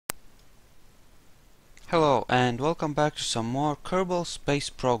Hello and welcome back to some more Kerbal Space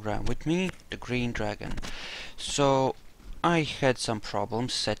Program with me, the Green Dragon. So I had some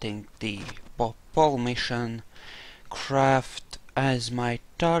problems setting the Vall Mission craft as my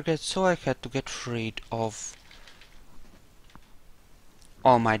target, so I had to get rid of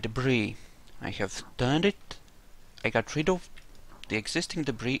all my debris. I have turned it, I got rid of the existing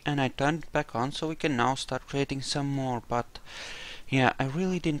debris and I turned it back on, so we can now start creating some more, but yeah, I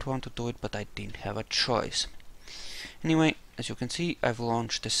really didn't want to do it, but I didn't have a choice. Anyway, as you can see, I've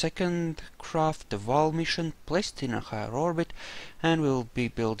launched the second craft, the Vall Mission, placed in a higher orbit, and we'll be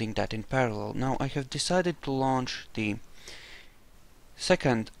building that in parallel. Now, I have decided to launch the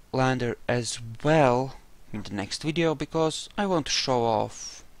second lander as well in the next video, because I want to show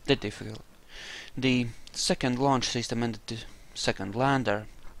off the second launch system and the second lander.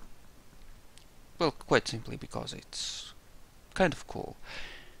 Well, quite simply because it's kind of cool.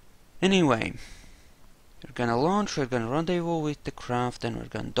 Anyway, we're gonna launch, we're gonna rendezvous with the craft, and we're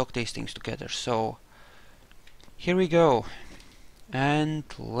gonna dock these things together. So here we go, and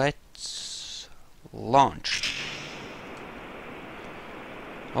let's launch.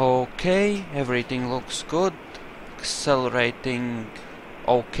 Okay, everything looks good, accelerating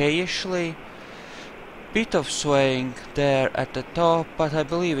okay-ishly. Bit of swaying there at the top, but I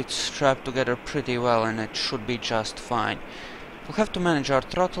believe it's strapped together pretty well and it should be just fine. We'll have to manage our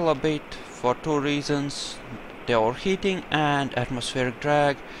throttle a bit for two reasons: the overheating and atmospheric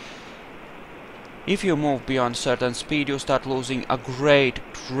drag. If you move beyond certain speed, you start losing a great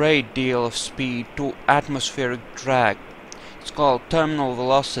deal of speed to atmospheric drag. It's called terminal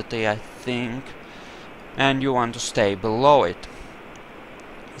velocity, I think, and you want to stay below it.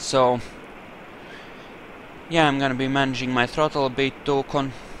 So yeah, I'm gonna be managing my throttle a bit to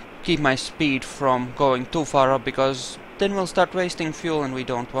keep my speed from going too far up, because then we'll start wasting fuel and we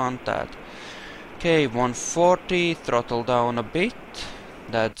don't want that. Okay, 140, throttle down a bit,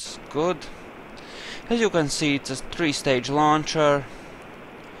 that's good. As you can see, it's a 3-stage launcher.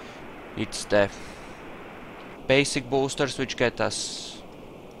 It's the basic boosters which get us,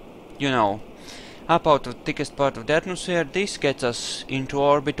 you know, up out of the thickest part of the atmosphere. This gets us into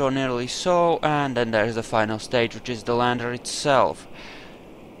orbit, or nearly so, and then there's the final stage, which is the lander itself.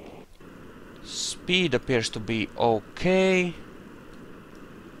 Speed appears to be okay.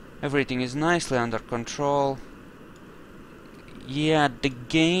 Everything is nicely under control. Yeah, the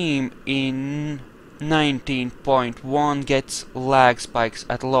game in 19.1 gets lag spikes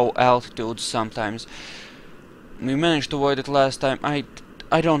at low altitudes sometimes. We managed to avoid it last time.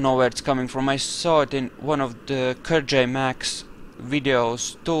 I don't know where it's coming from. I saw it in one of the KSP Max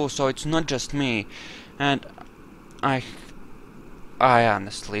videos too, so it's not just me. And I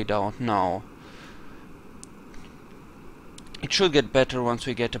honestly don't know. It should get better once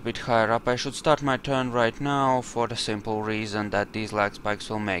we get a bit higher up. I should start my turn right now for the simple reason that these lag spikes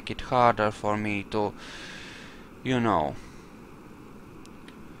will make it harder for me to, you know,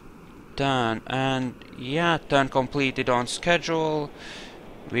 turn. And yeah, turn completed on schedule.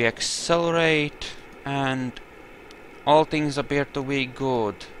 We accelerate and all things appear to be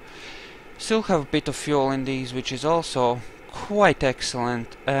good. Still have a bit of fuel in these, which is also quite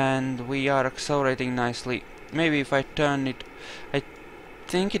excellent, and we are accelerating nicely. Maybe if I turn it, I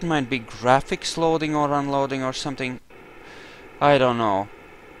think it might be graphics loading or unloading or something. I don't know.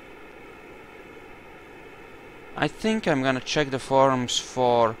 I think I'm gonna check the forums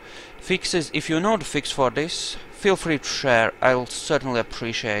for fixes. If you know the fix for this, feel free to share. I'll certainly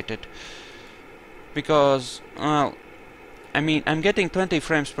appreciate it. Because, well, I mean, I'm getting 20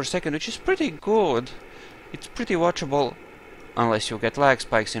 frames per second, which is pretty good. It's pretty watchable, unless you get lag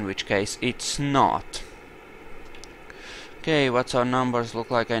spikes, in which case it's not. Okay, what's our numbers look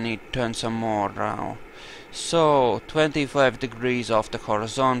like? I need to turn some more now. So, 25 degrees off the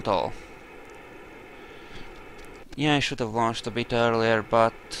horizontal. Yeah, I should have launched a bit earlier,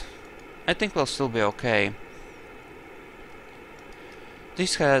 but I think we'll still be okay.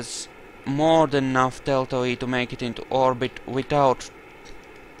 This has more than enough delta E to make it into orbit without,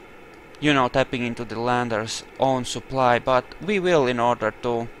 you know, tapping into the lander's own supply, but we will in order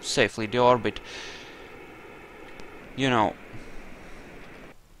to safely deorbit. You know.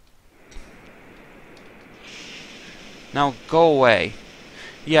 Now go away.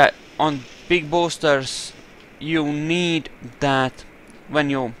 Yeah, on big boosters you need that when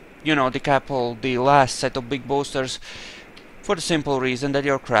you know, decouple the last set of big boosters, for the simple reason that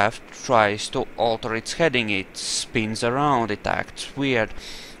your craft tries to alter its heading. It spins around, it acts weird,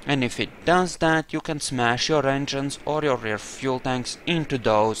 and if it does that, you can smash your engines or your rear fuel tanks into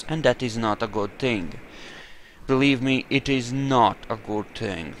those, and that is not a good thing. Believe me, it is not a good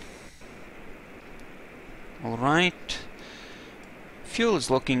thing. Alright. Fuel is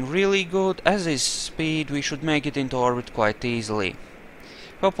looking really good, as is speed. We should make it into orbit quite easily.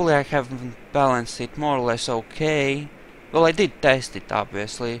 Hopefully I have balanced it more or less okay. Well, I did test it,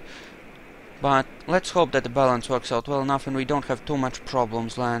 obviously. But let's hope that the balance works out well enough and we don't have too much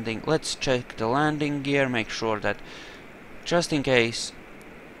problems landing. Let's check the landing gear, make sure that, just in case...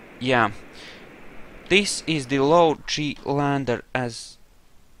 Yeah. This is the low G lander as...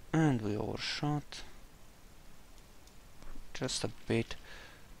 And we overshot. Just a bit.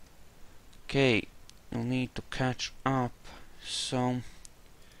 Okay, we'll need to catch up. So...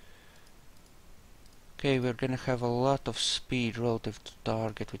 Okay, we're gonna have a lot of speed relative to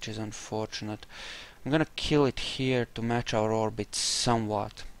target, which is unfortunate. I'm gonna kill it here to match our orbit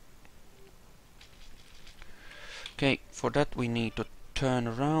somewhat. Okay, for that we need to turn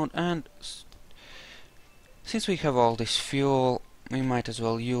around, and since we have all this fuel, we might as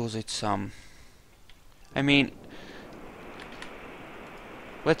well use it some. I mean,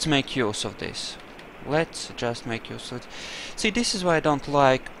 let's make use of this. Let's just make use of it. See, this is why I don't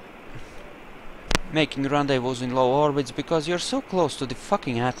like making rendezvous in low orbits, because you're so close to the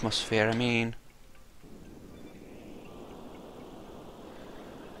fucking atmosphere. I mean...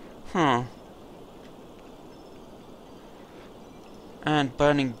 Huh. And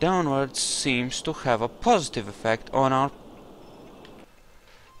burning downwards seems to have a positive effect on our...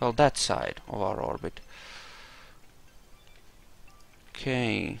 well, that side of our orbit.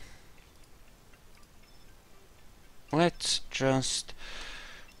 Okay. Let's just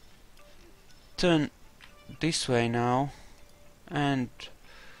turn this way now and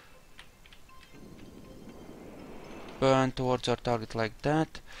burn towards our target like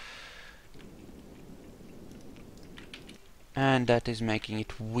that, and that is making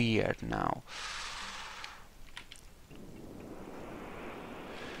it weird now.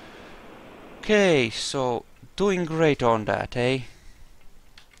 Okay, so doing great on that, eh?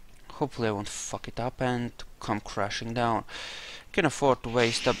 Hopefully I won't fuck it up and come crashing down. Can afford to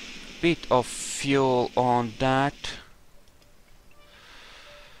waste a bit of fuel on that.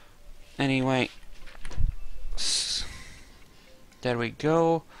 Anyway, there we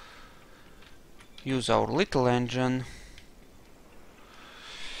go. Use our little engine.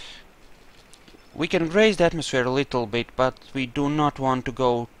 We can raise the atmosphere a little bit, but we do not want to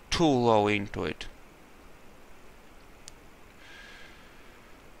go too low into it.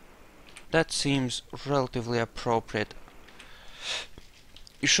 That seems relatively appropriate.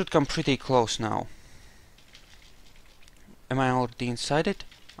 You should come pretty close now. Am I already inside it?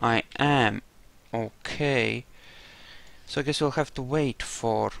 I am. Okay. So I guess we'll have to wait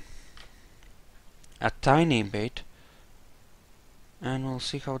for a tiny bit. And we'll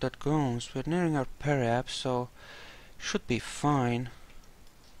see how that goes. We're nearing our periapse, so should be fine.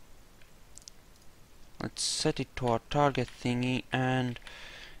 Let's set it to our target thingy and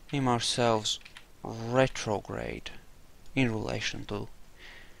name ourselves retrograde in relation to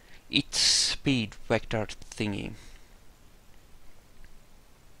its speed vector thingy.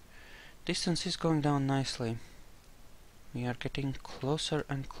 Distance is going down nicely. We are getting closer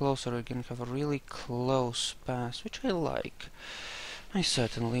and closer. We're going to have a really close pass, which I like. I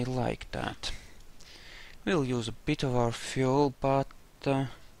certainly like that. We'll use a bit of our fuel, but the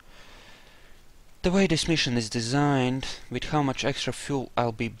way this mission is designed, with how much extra fuel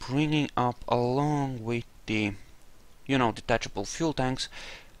I'll be bringing up along with the, you know, detachable fuel tanks,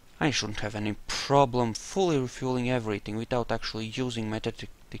 I shouldn't have any problem fully refueling everything without actually using my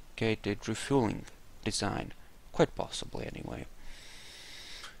dedicated refueling design. Quite possibly, anyway.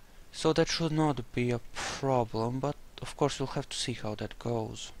 So that should not be a problem, but of course we'll have to see how that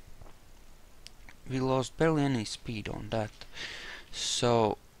goes. We lost barely any speed on that.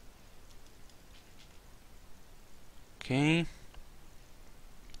 So... Okay,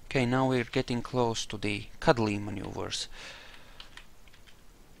 now we're getting close to the cuddly maneuvers,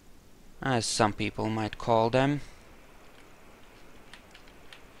 as some people might call them.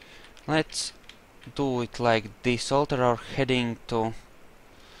 Let's do it like this, alter our heading to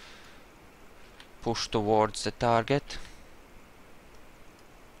push towards the target.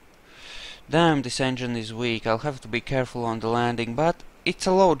 Damn, this engine is weak. I'll have to be careful on the landing, but it's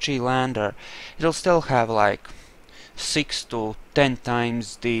a low G lander. It'll still have like 6 to 10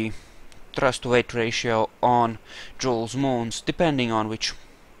 times the thrust to weight ratio on Jules moons, depending on which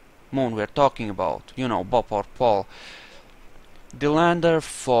moon we're talking about, you know, Bob or Paul. The lander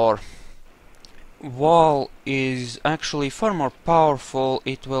for Vall is actually far more powerful.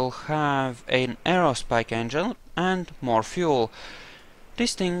 It will have an aerospike engine and more fuel.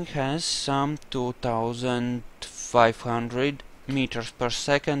 This thing has some 2500 meters per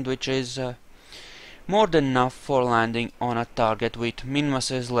second, which is More than enough for landing on a target with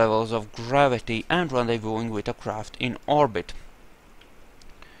min-masses levels of gravity and rendezvousing with a craft in orbit.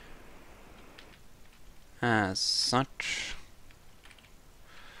 As such.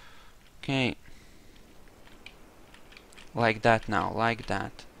 Okay. Like that now, like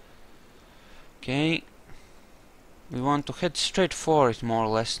that. Okay. We want to head straight for it more or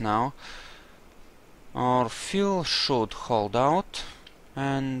less now. Our fuel should hold out,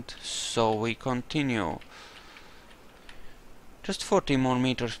 and so we continue. Just 40 more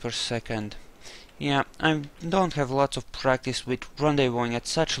meters per second. Yeah, I don't have lots of practice with rendezvousing at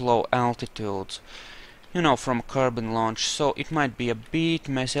such low altitudes. You know, from carbon launch, so it might be a bit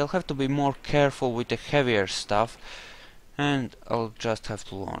messy. I'll have to be more careful with the heavier stuff, and I'll just have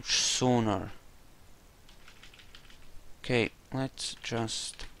to launch sooner. Okay, let's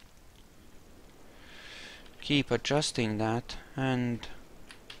just keep adjusting that, and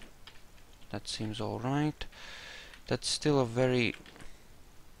that seems alright. That's still a very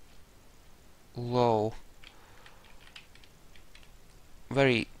low,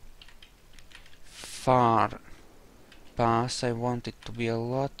 very far pass. I want it to be a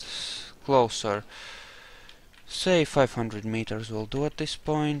lot closer. Say 500 meters will do at this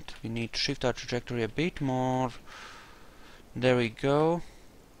point. We need to shift our trajectory a bit more. There we go.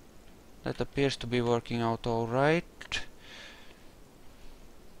 That appears to be working out alright.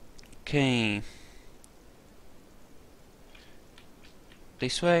 Okay.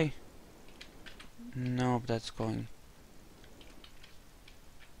 This way? Nope, that's going.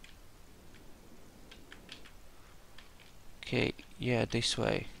 Okay, yeah, this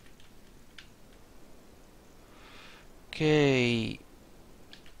way. Okay.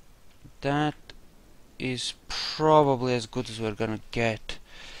 That is probably as good as we're gonna get.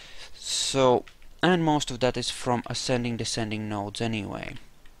 So, and most of that is from ascending descending nodes anyway.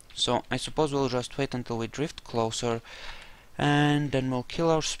 So I suppose we'll just wait until we drift closer, and then we'll kill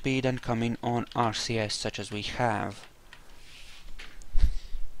our speed and come in on RCS such as we have.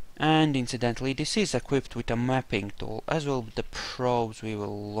 And incidentally, this is equipped with a mapping tool, as well with the probes we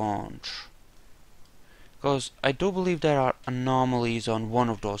will launch. Because I do believe there are anomalies on one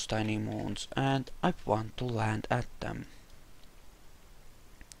of those tiny moons, and I want to land at them.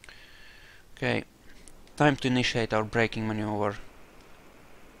 Okay, time to initiate our braking maneuver.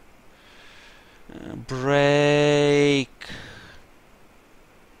 Brake!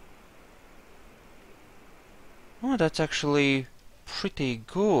 Oh, that's actually pretty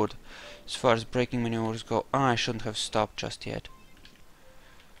good as far as braking maneuvers go. I shouldn't have stopped just yet.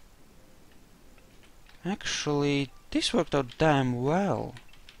 Actually, this worked out damn well.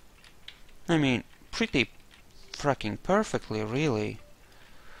 I mean, pretty fracking perfectly, really.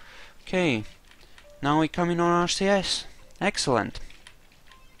 Okay, now we come in on RCS. Excellent.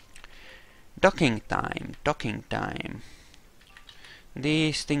 Docking time, docking time.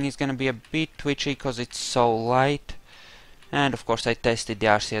 This thing is gonna be a bit twitchy because it's so light. And of course I tested the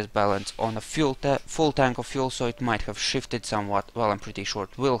RCS balance on a full tank of fuel, so it might have shifted somewhat. Well, I'm pretty sure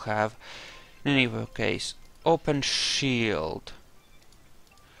it will have. In any case, open shield.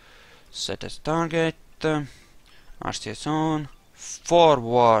 Set as target. RCS on.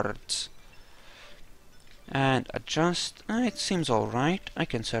 Forwards. And adjust. It seems alright. I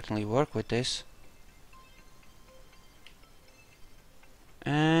can certainly work with this.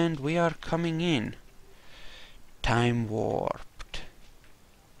 And we are coming in. Time warped.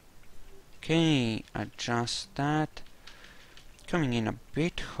 Okay, adjust that. Coming in a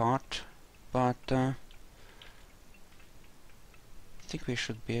bit hot, but I think we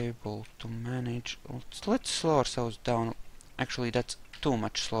should be able to manage. Let's slow ourselves down. Actually, that's too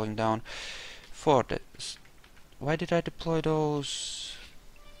much slowing down for this. Why did I deploy those?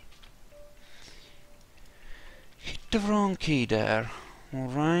 Hit the wrong key there.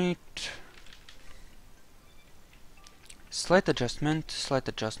 Alright. Slight adjustment, slight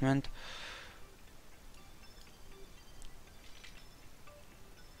adjustment.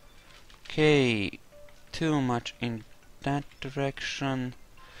 Okay, too much in that direction.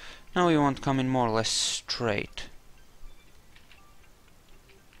 Now we want to come in more or less straight.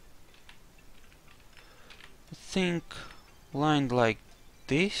 I think lined like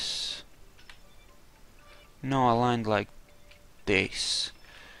this. No, aligned like this.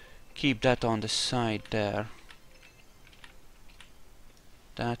 Keep that on the side there.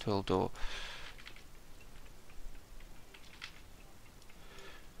 That will do.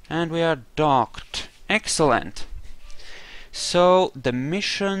 And we are docked. Excellent. So the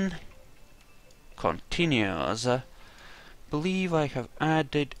mission continues. Believe I have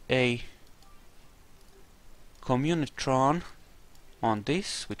added a communitron on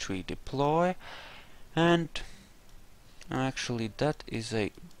this, which we deploy. And actually that is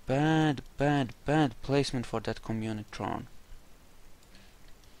a bad placement for that communitron.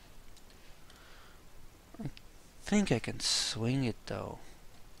 I think I can swing it though.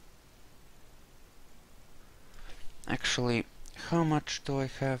 Actually, how much do I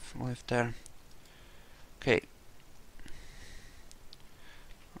have left there? Okay.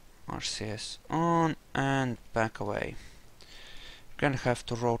 RCS on and back away. Gonna have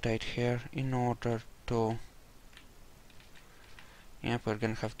to rotate here in order to... Yep, we're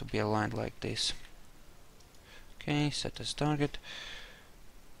gonna have to be aligned like this. Okay, set as target.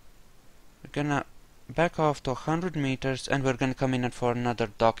 We're gonna back off to 100 meters and we're gonna come in for another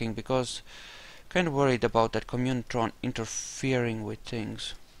docking because kind of worried about that communitron interfering with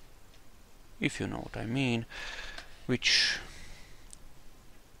things, if you know what I mean. Which,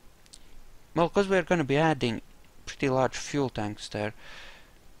 well, because we're gonna be adding pretty large fuel tanks there.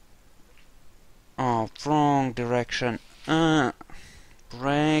 Oh, wrong direction.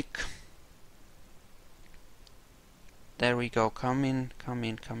 Brake. There we go. Come in, come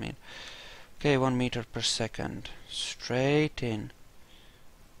in, come in. Okay, 1 meter per second. Straight in.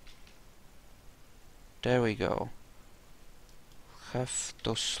 There we go. Have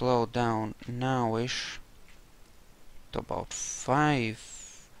to slow down now-ish to about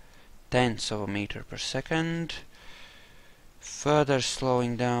 0.5 of a meter per second. Further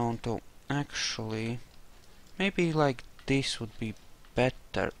slowing down to actually maybe like this would be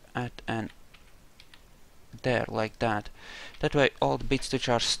better at an there, like that. That way all the bits which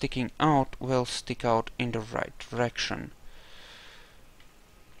are sticking out will stick out in the right direction.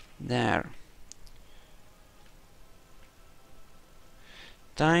 There.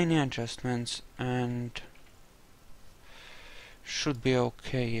 Tiny adjustments and should be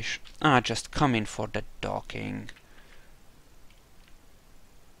okay-ish. Just come in for that docking.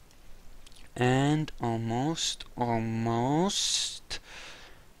 And almost.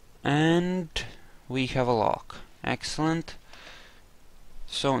 And we have a lock. Excellent.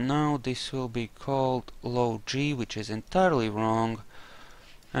 So now this will be called low G, which is entirely wrong.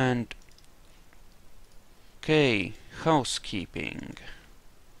 And okay, housekeeping.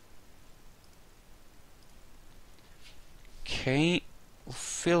 Okay, we'll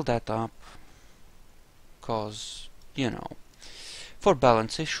fill that up, cause, you know, for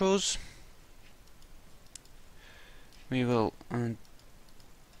balance issues, we will,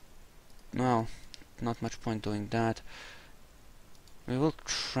 well, not much point doing that. We will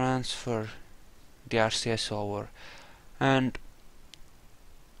transfer the RCS over, and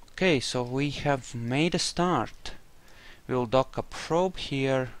okay, so we have made a start. We will dock a probe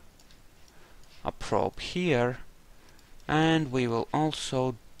here, a probe here, and we will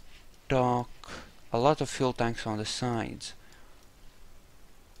also dock a lot of fuel tanks on the sides.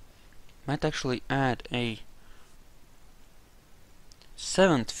 Might actually add a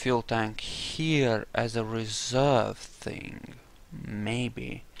 7th fuel tank here as a reserve thing.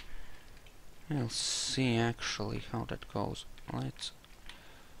 Maybe. We'll see actually how that goes. Let's...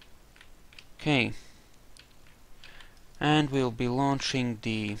 Okay. And we'll be launching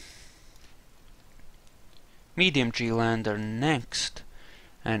the medium G lander next,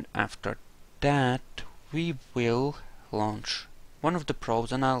 and after that we will launch one of the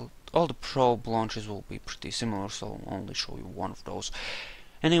probes, and all the probe launches will be pretty similar, so I'll only show you one of those.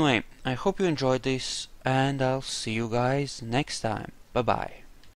 Anyway, I hope you enjoyed this, and I'll see you guys next time. Bye bye.